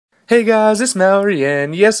Hey guys, it's Mallory,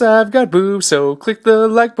 and yes, I've got boobs, so click the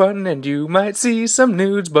like button and you might see some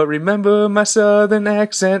nudes, but remember my southern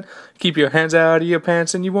accent. Keep your hands out of your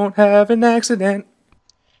pants and you won't have an accident.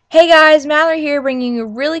 Hey guys, Mallory here bringing you a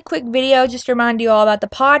really quick video just to remind you all about the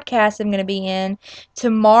podcast I'm going to be in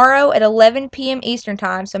tomorrow at 11 p.m. Eastern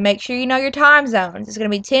Time. So make sure you know your time zones. It's going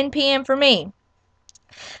to be 10 p.m. for me.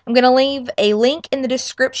 I'm going to leave a link in the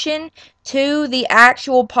description to the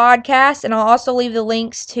actual podcast, and I'll also leave the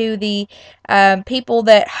links to the people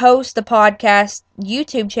that host the podcast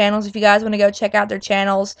YouTube channels. If you guys want to go check out their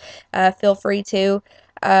channels, feel free to.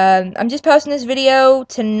 I'm just posting this video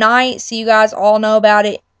tonight so you guys all know about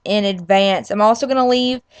it in advance. I'm also going to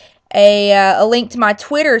leave a link to my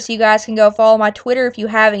Twitter so you guys can go follow my Twitter if you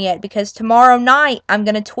haven't yet, because tomorrow night I'm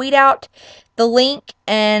going to tweet out the link,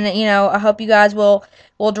 and I hope you guys will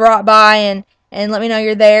drop by and let me know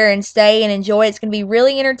you're there and stay and enjoy. It's going to be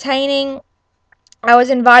really entertaining. I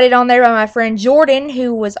was invited on there by my friend Jordan,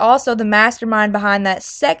 who was also the mastermind behind that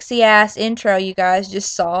sexy ass intro you guys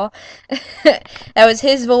just saw. That was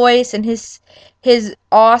his voice and his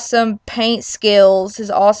awesome paint skills,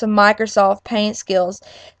 his awesome Microsoft paint skills.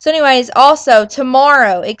 So anyways, also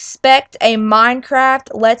tomorrow expect a Minecraft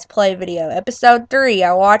Let's Play video, episode 3.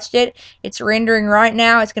 I watched it. It's rendering right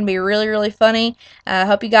now. It's going to be really, really funny. I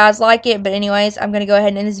hope you guys like it. But anyways, I'm going to go ahead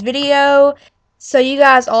and end this video. So you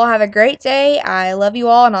guys all have a great day. I love you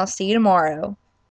all, and I'll see you tomorrow.